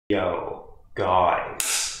Yo,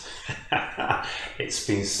 guys, it's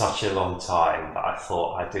been such a long time that I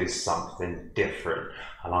thought I'd do something different,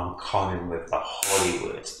 and I'm coming with the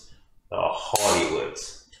Hollywood,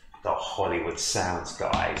 the Hollywood sounds,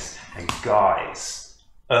 guys. And guys,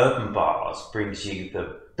 Urb'n Barz brings you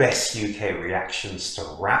the best UK reactions to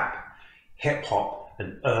rap, hip hop,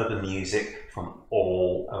 and urban music from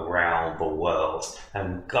all around the world.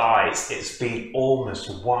 And guys, it's been almost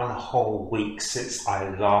one whole week since I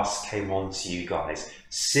last came on to you guys.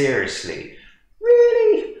 Seriously,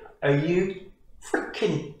 really? Are you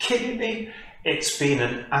freaking kidding me? It's been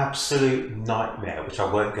an absolute nightmare, which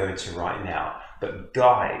I won't go into right now. But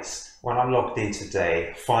guys, when I logged in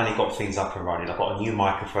today, finally got things up and running. I've got a new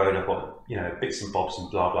microphone, I've got, you know, bits and bobs and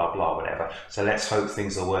blah, blah, blah, whatever. So let's hope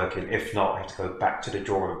things are working. If not, I have to go back to the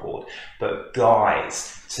drawing board. But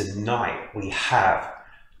guys, tonight we have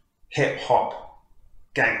hip hop,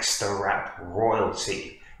 gangster rap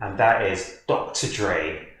royalty. And that is Dr.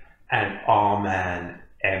 Dre and our man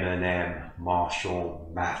Eminem, Marshall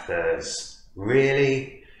Mathers.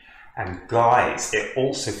 Really? And guys, it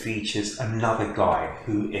also features another guy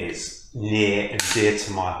who is near and dear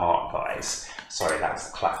to my heart, guys. Sorry, that's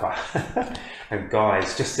the clapper. And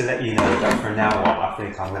guys, just to let you know that from now on, I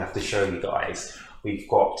think I'm going to have to show you guys, we've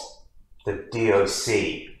got the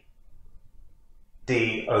D.O.C.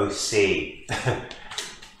 D.O.C.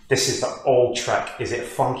 This is the old track. Is it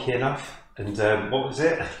funky enough? And what was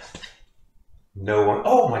it? No one,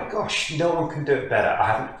 oh my gosh, no one can do it better. I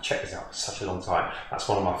haven't checked this out for such a long time. That's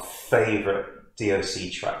one of my favorite D.O.C.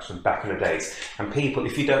 tracks from back in the days. And people,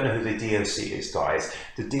 if you don't know who the D.O.C. is, guys,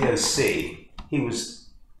 the D.O.C., he was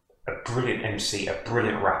a brilliant MC, a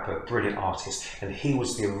brilliant rapper, brilliant artist, and he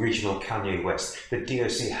was the original Kanye West. The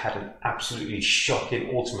D.O.C. had an absolutely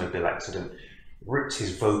shocking automobile accident, ripped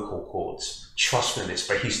his vocal cords. Trust me on this,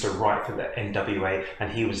 but he used to write for the NWA, and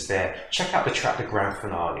he was there. Check out the track, the grand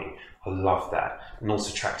finale. I love that. And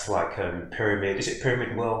also tracks like Pyramid, is it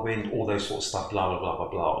Pyramid, Whirlwind, all those sort of stuff, blah, blah, blah, blah,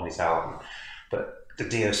 blah on his album. But the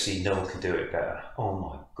D.O.C., no one can do it better. Oh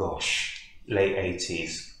my gosh. Late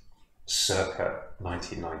 80s, circa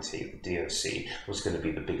 1990, the D.O.C. was going to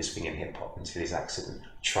be the biggest thing in hip hop until his accident.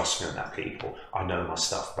 Trust me on that, people. I know my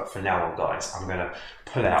stuff. But for now on, guys, I'm going to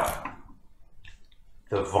pull out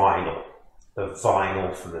the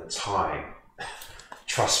vinyl from the time.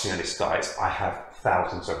 Trust me on this, guys. I have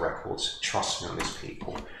thousands of records. Trust me on this,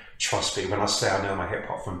 people. Trust me. When I say I know my hip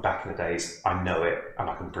hop from back in the days, I know it and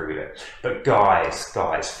I can prove it. But guys,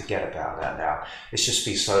 forget about that now. It's just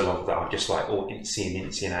been so long that I'm just like all incy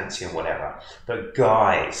and antsy and whatever. But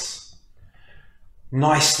guys,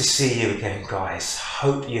 nice to see you again, guys.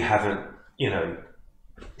 Hope you haven't, you know,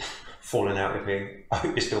 fallen out with me. I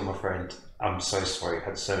hope you're still my friend. I'm so sorry, I've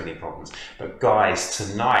had so many problems. But guys,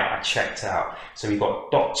 tonight I checked out. So we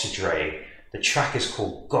got Dr. Dre. The track is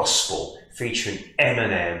called Gospel, featuring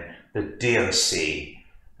Eminem, the D.O.C.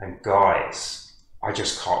 And guys, I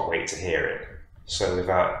just can't wait to hear it. So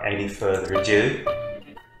without any further ado,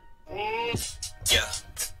 yeah.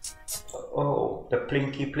 Oh, the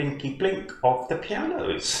plinky plinky plink of the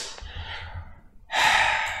pianos.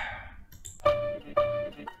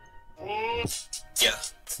 Yeah.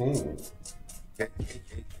 Ooh. Yeah.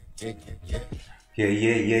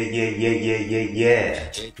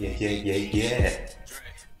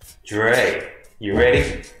 Dre, you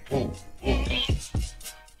ready?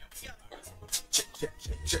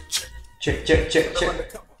 Check.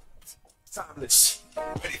 Timeless,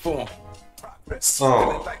 ready for progress.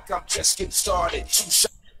 Oh. Like I'm just getting started.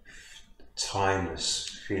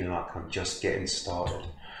 Timeless, feeling like I'm just getting started.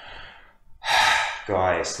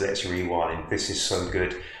 Guys, let's rewind. This is so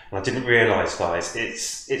good. And I didn't realize, guys,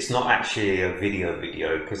 it's not actually a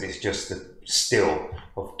video because it's just a still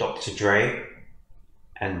of Dr. Dre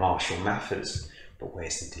and Marshall Mathers. But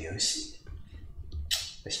where's the D.O.C.?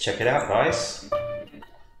 Let's check it out, guys.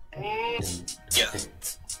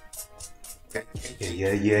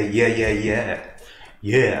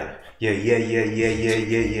 Yeah.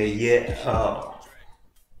 Oh,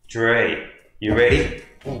 Dre, you ready?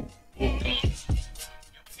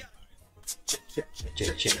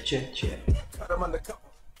 Check. Cut 'em undercover.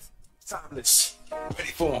 Timeless,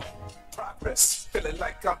 ready for progress. Feeling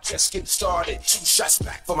like I'm just getting started. 2 shots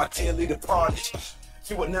back for my dearly departed.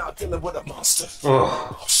 You are now dealing with a monster.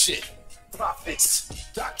 Oh shit. Profits.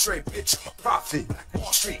 Dr. Dre, bitch, I'm a prophet.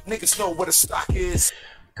 Wall Street, niggas know what a stock is.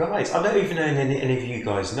 Guys, I don't even know if any of you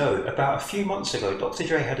guys know. About a few months ago, Dr.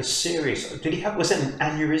 Dre had a serious, was it an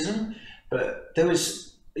aneurysm? But there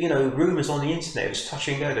was you know, rumors on the internet, it was touch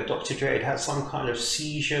and go that Dr. Dre had some kind of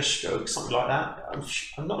seizure, stroke, something like that.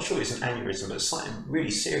 I'm not sure it's an aneurysm, but it's something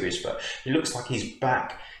really serious. But it looks like he's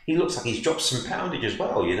back. He looks like he's dropped some poundage as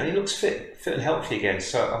well. You know, he looks fit and healthy again.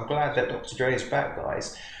 So I'm glad that Dr. Dre is back,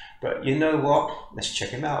 guys. But you know what? Let's check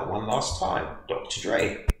him out one last time. Dr.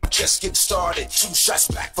 Dre. Just get started. 2 shots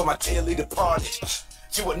back for my dearly departed.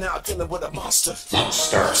 You are now dealing with a monster.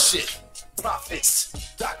 Monster. Shit. Profits.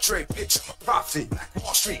 Dr. Dre, bitch, I'm a prophet.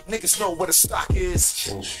 Wall Street, niggas know what a stock is.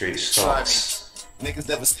 Wall Street stocks. Niggas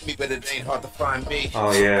never see me, but it ain't hard to find me.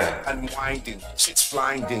 Oh yeah. Unwinding, shit's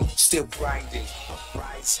blinding, still grinding,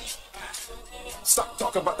 rising. Stop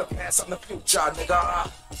talking about the past, I'm the future, nigga.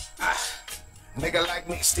 Nigga like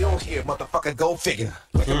me still here, motherfucker, go figure.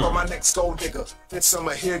 Looking for my next gold digger. This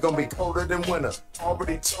summer here gonna be colder than winter.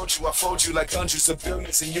 Already told you I fold you like hundreds of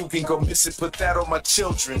billions, and you can go miss it. Put that on my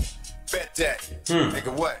children. Bet that.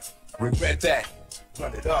 Nigga, what? Regret that.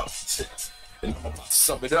 Run it up. And I'm about to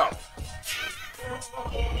sum it up.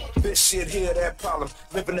 This shit here, that problem.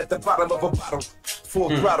 Living at the bottom of a bottle. Full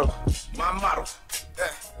throttle. My motto.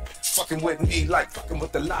 Fucking with me like fucking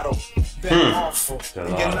with the lotto. That awful.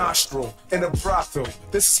 In your nostril. In a brothel.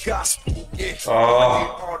 This is gospel. Yeah. Oh. I need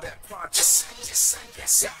all that project.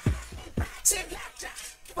 Yes.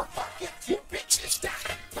 Give a fuck if you bitches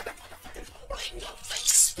die. Put a motherfucking hole in your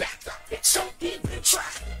face. Back up. Don't even try.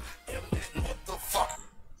 I am that motherfucker.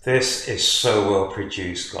 This is so well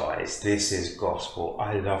produced, guys. This is gospel.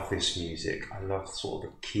 I love this music. I love sort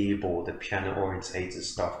of the keyboard, the piano orientated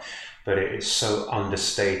stuff, but it is so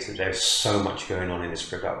understated. There's so much going on in this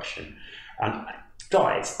production. And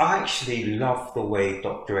guys, I actually love the way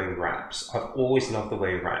Dr. Dre raps. I've always loved the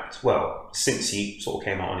way he rapped. Well, since he sort of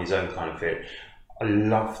came out on his own kind of thing, I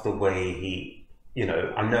love the way he, you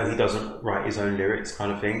know, I know he doesn't write his own lyrics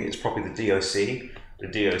kind of thing. It's probably the D.O.C. The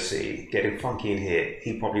D.O.C. getting funky in here.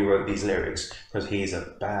 He probably wrote these lyrics because he's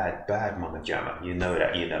a bad mama jammer. You know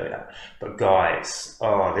that. But guys,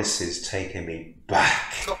 oh, this is taking me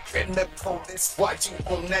back. Why you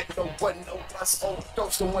own that? No one, no plus,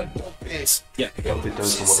 overdose on what dope is. Yeah,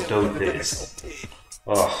 overdose on what dope is.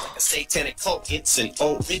 Oh. A satanic cult, it's an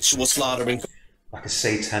old ritual slaughtering. Like a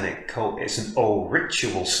satanic cult, it's an old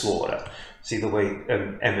ritual slaughter. See the way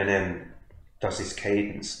Eminem does his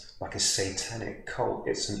cadence. Like a satanic cult,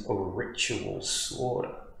 it's an ritual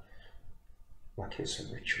slaughter. Like it's a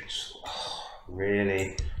ritual slaughter. Oh,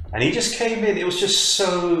 really? And he just came in, it was just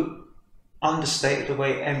so understated the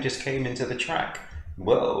way M just came into the track.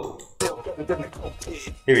 Whoa.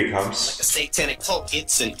 Here he comes. Like a satanic cult,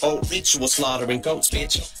 it's an old ritual slaughtering goats,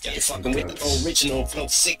 bitch. You're fucking with the original flow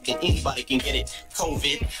sick, and anybody can get it.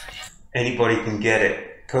 COVID. Anybody can get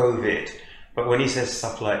it. COVID. But when he says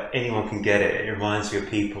stuff like anyone can get it, it reminds me of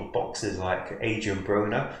people, boxers like Adrian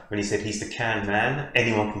Broner, when he said he's the can man,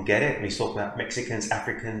 anyone can get it. And he's talking about Mexicans,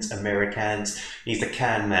 Africans, Americans, he's the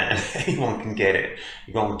can man, anyone can get it.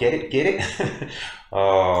 You gonna get it?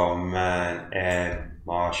 Oh man, and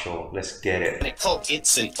Marshall, let's get it.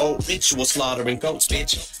 It's an old ritual slaughtering goats,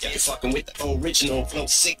 bitch. You're fucking with the original flow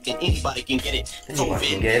sick, and anybody can get it. Anyone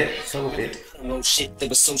can get it, COVID. No shit, they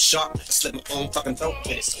were so sharp, I slit my own fucking throat.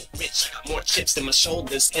 But it's so rich, I got more chips than my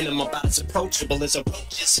shoulders, and I'm about as approachable as a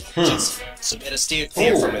roaches. So better steer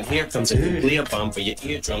clear from it. Here comes a nuclear bomb for your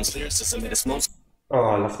eardrums. Lyricism at its most. Oh,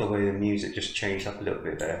 I love the way the music just changed up a little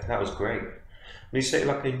bit there. That was great. When you say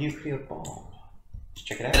like a nuclear bomb.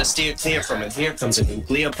 Check it out. Better steer clear from it. Here comes a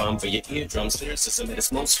nuclear bomb for your eardrums. Lyricism at its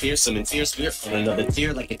most fearsome and fierce. We're on another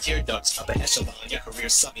tier like a tear duct. Up a echelon, your career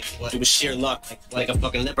sucking. It was sheer luck, like a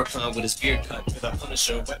fucking leprechaun with his beard cut. With a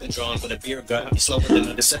Punisher weapon drawn with a beer gun. I'll be slower than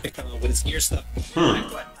a Decepticon with his gear stuck.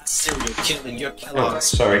 Serial killing your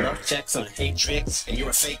Kellogg's. Oh, sorry. Checks on hate tricks, and you're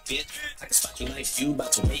a fake bitch. I can spot you like you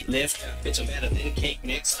about to weight lift. Bitch, I'm better than cake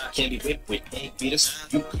mix. I can't be whipped with egg beaters.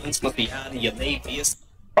 You cunts must be out of your labius.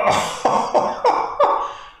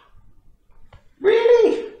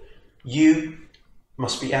 Really? You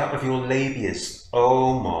must be out of your labias.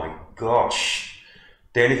 Oh my gosh.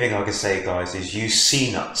 The only thing I can say, guys, is you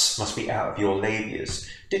C-nuts must be out of your labias.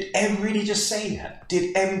 Did M really just say that?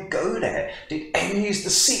 Did M go there? Did M use the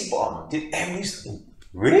C-bomb? Did M use...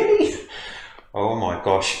 Really? Oh my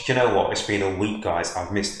gosh. Do you know what? It's been a week, guys.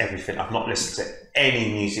 I've missed everything. I've not listened to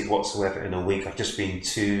any music whatsoever in a week. I've just been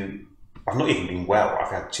too... I've not even been well.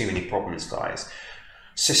 I've had too many problems, guys.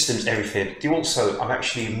 Systems, everything. Also, I've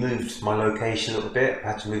actually moved my location a little bit.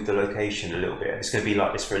 I had to move the location a little bit. It's going to be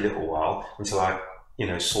like this for a little while until I, you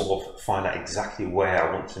know, sort of find out exactly where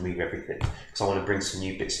I want to move everything. Because I want to bring some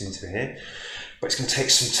new bits into here. But it's going to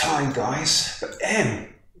take some time, guys. But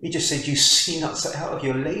M, you just said you C-nuts out of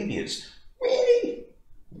your labias. Really?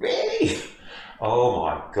 Really? Oh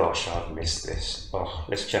my gosh, I've missed this. Oh,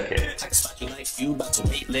 let's check it. I can spot you like you about to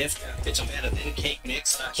weight lift. Bitch, I'm better than cake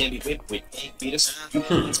mix. I can't be whipped with egg beaters. You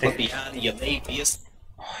must be out of your labias.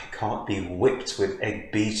 Oh, it can't be whipped with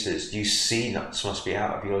egg beaters. You see nuts must be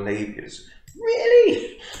out of your labias.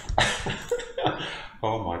 Really?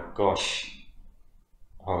 Oh my gosh.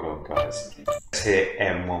 Hold on, guys. Let's hear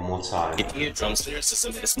M one more time. Your eardrums,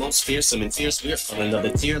 lyricism at its most fearsome and fierce. We're on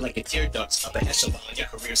another tier like a tear ducts. Upper echelon, your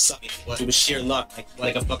career sucking. It was sheer luck,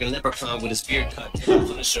 like a fucking leprechaun with his beard cut.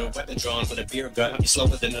 Punisher, weapon drawn with a beer gut. You're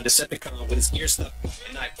slower than a Decepticon with his gear stuck.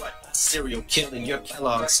 And I what? Serial killing your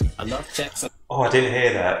Kellogg's. I love checks. Oh, I didn't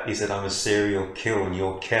hear that. He said, I'm a serial kill on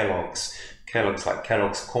your Kellogg's. Kellogg's, like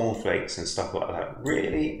Kellogg's cornflakes and stuff like that.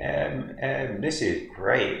 Really? This is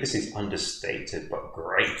great. This is understated, but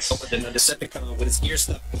great. Slower than a Decepticon with his gear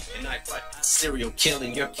stuck. And I what? Serial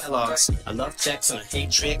killing your Kellogg's. I love checks and I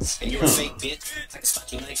hate tricks. And you're a fake bitch. I can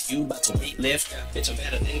spot you like you about to weight lift. Bitch, I'm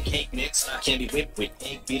better than cake mix. I can't be whipped with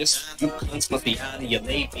egg beaters. You cunts must be out of your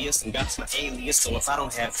labias. And God's my alias. So if I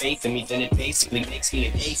don't have faith in me, then it basically makes me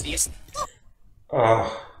an atheist.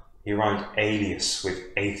 Oh, he rhymed alias with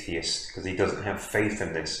atheist because he doesn't have faith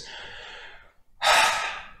in this.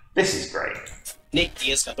 This is great. Nick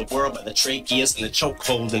Diaz got the world by the tracheas and the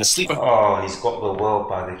chokehold and the sleeper. Oh, and he's got the world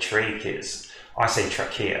by the tracheas. I say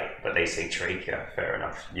trachea, but they say trachea. Fair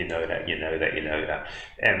enough. You know that, you know that, you know that.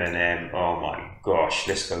 Eminem, oh my gosh.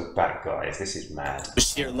 Let's go back, guys. This is mad. With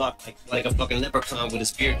sheer luck, like a fucking leprechaun with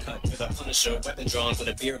his beard cut. With a Punisher, weapon drawn with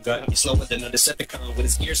a beer gut. You're slower than a Decepticon with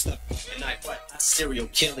his gear stuck. And I what? Serial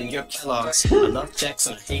killing your Kellogg's. I love checks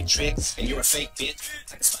and I hate tricks. And you're a fake bitch.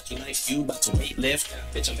 I can spot you like you about to weight lift.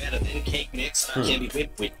 Bitch, I'm better than cake mix. I can't be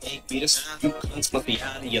whipped with egg beaters. You cunts must be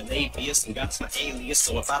out of your labias. And God's my alias.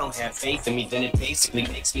 So if I don't have faith in me, then it basically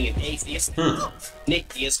makes me an atheist.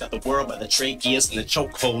 Nick Diaz got the world by the tracheas and the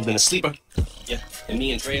chokehold and the sleeper. Yeah, and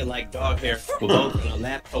me and Dre are like dog hair. We're both on our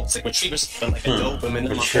lap pokes like retrievers, but like a Doberman.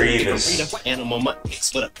 Retrievers. Animal mutt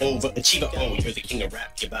mix with an overachiever. Oh, you're the king of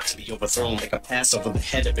rap. You're about to be overthrown like a pass over the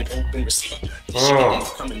head of an open receiver. This shit ain't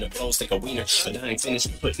coming to blows like a wiener. But I ain't finished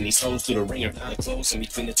with putting these hoes through the ringer. Now they're close in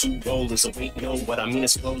between the two rollers. So wait, no, what I mean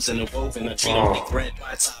is clothes and a woven. I treat them like thread.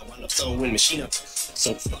 Why it's how I love sewing machine up.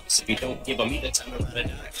 So fucks if you don't give them either time around a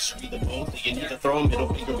die. Cause you're either bold or you need to throw them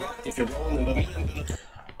middle finger up if you're rolling. But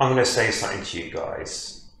I'm going to say something to you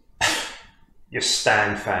guys. You're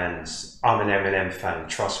Stan fans. I'm an Eminem fan.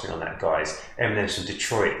 Trust me on that, guys. Eminem's from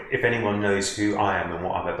Detroit. If anyone knows who I am and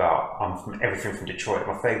what I'm about, I'm from everything from Detroit.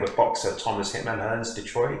 My favourite boxer, Thomas Hitman Hearns,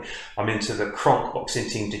 Detroit. I'm into the Kronk boxing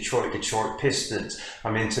team, Detroit, Detroit Pistons.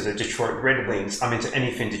 I'm into the Detroit Red Wings. I'm into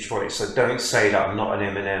anything Detroit. So don't say that I'm not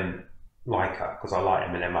an Eminem liker, because I like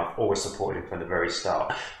Eminem. I've always supported him from the very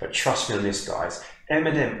start. But trust me on this, guys.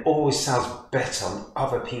 Eminem always sounds better on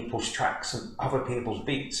other people's tracks and other people's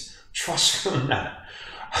beats. Trust me on that.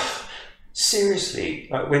 Seriously,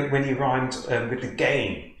 like when he rhymed with The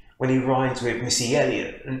Game, when he rhymed with Missy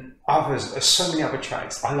Elliott and others, so many other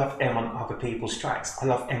tracks. I love M on other people's tracks. I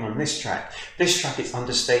love M on this track. This track is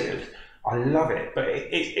understated. I love it, but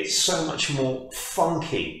it's so much more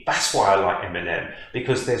funky. That's why I like Eminem,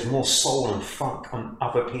 because there's more soul and funk on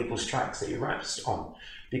other people's tracks that he raps on.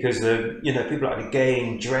 Because people like The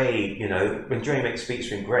Game, Dre, when Dre makes beats,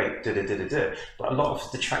 been great, but a lot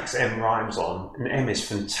of the tracks M rhymes on, and M is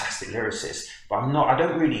fantastic lyricist, but I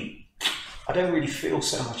don't really feel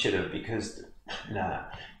so much of it because, nah.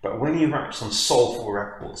 But when he raps on soulful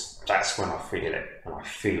records, that's when I feel it, and I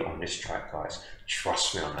feel it on this track, guys.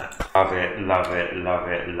 Trust me on that. Love it, love it, love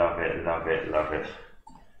it, love it, love it, love it,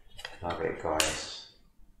 love it, guys.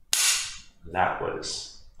 That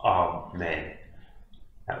was, oh man.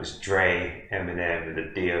 That was Dre, Eminem, and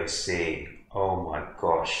the D.O.C. Oh my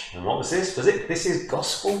gosh. And what was this? This is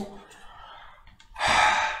gospel?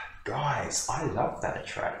 Guys, I love that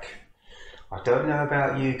track. I don't know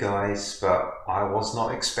about you guys, but I was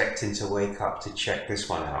not expecting to wake up to check this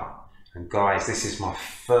one out. And guys, this is my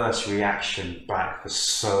first reaction back for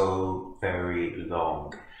so very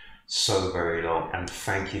long. So very long, and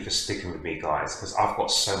thank you for sticking with me, guys, because I've got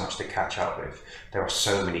so much to catch up with. There are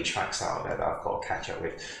so many tracks out there that I've got to catch up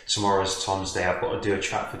with. Tomorrow's Tom's Day. I've got to do a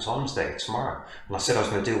track for Tom's Day tomorrow, and I said I was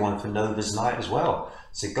going to do one for Nova's Night as well.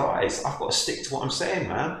 So guys, I've got to stick to what I'm saying,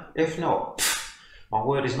 man. If not, my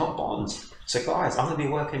word is not bond. So guys, I'm going to be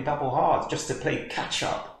working double hard just to play catch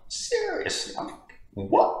up. Seriously,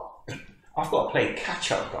 what? I've got to play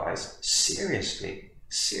catch up, guys. Seriously.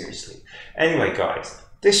 Anyway, guys.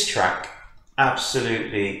 This track,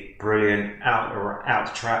 absolutely brilliant, out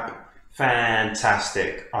the trap,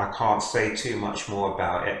 fantastic. I can't say too much more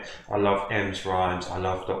about it. I love M's rhymes, I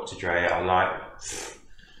love Dr. Dre, I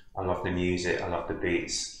I love the music, I love the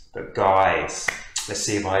beats. But guys, let's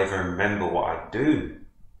see if I even remember what I do.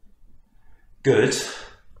 Good,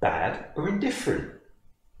 bad, or indifferent?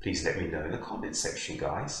 Please let me know in the comment section,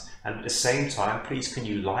 guys. And at the same time, please can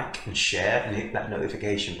you like and share and hit that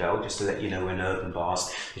notification bell just to let you know when Urb'n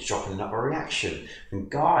Barz is dropping another reaction. And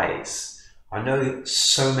guys, I know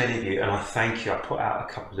so many of you, and I thank you. I put out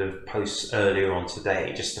a couple of posts earlier on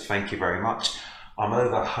today just to thank you very much. I'm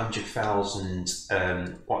over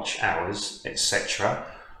 100,000 watch hours, etc.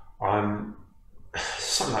 I'm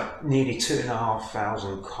something like nearly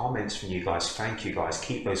 2,500 comments from you guys. Thank you guys.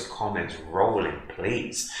 Keep those comments rolling,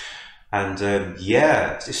 please. And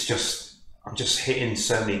yeah, it's just, I'm just hitting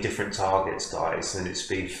so many different targets, guys, and it's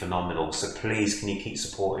been phenomenal. So please, can you keep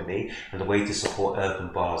supporting me? And the way to support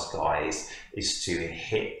Urb'n Barz, guys, is to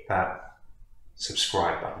hit that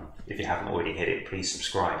subscribe button. If you haven't already hit it, please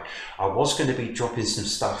subscribe. I was going to be dropping some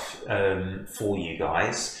stuff for you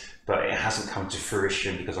guys, but it hasn't come to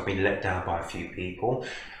fruition because I've been let down by a few people.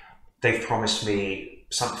 They've promised me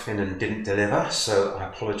something and didn't deliver, so I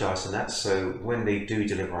apologize on that. So when they do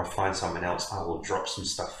deliver, I'll find someone else, I will drop some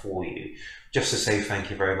stuff for you. Just to say thank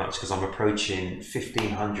you very much, because I'm approaching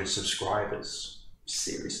 1,500 subscribers.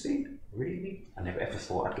 Seriously? Really? I never ever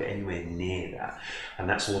thought I'd get anywhere near that. And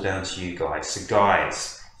that's all down to you guys. So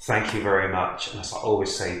guys, thank you very much. And as I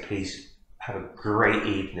always say, please have a great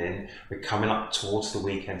evening. We're coming up towards the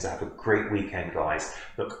weekend, so have a great weekend, guys.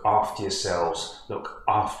 Look after yourselves, look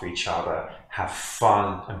after each other, have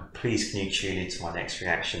fun, and please can you tune into my next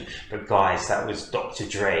reaction. But guys, that was Dr.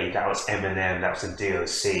 Dre, that was Eminem, that was a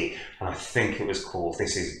D.O.C, and I think it was called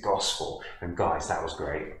This Is Gospel. And guys, that was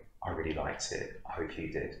great. I really liked it. I hope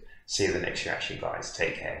you did. See you in the next reaction, guys.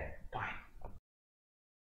 Take care. Bye.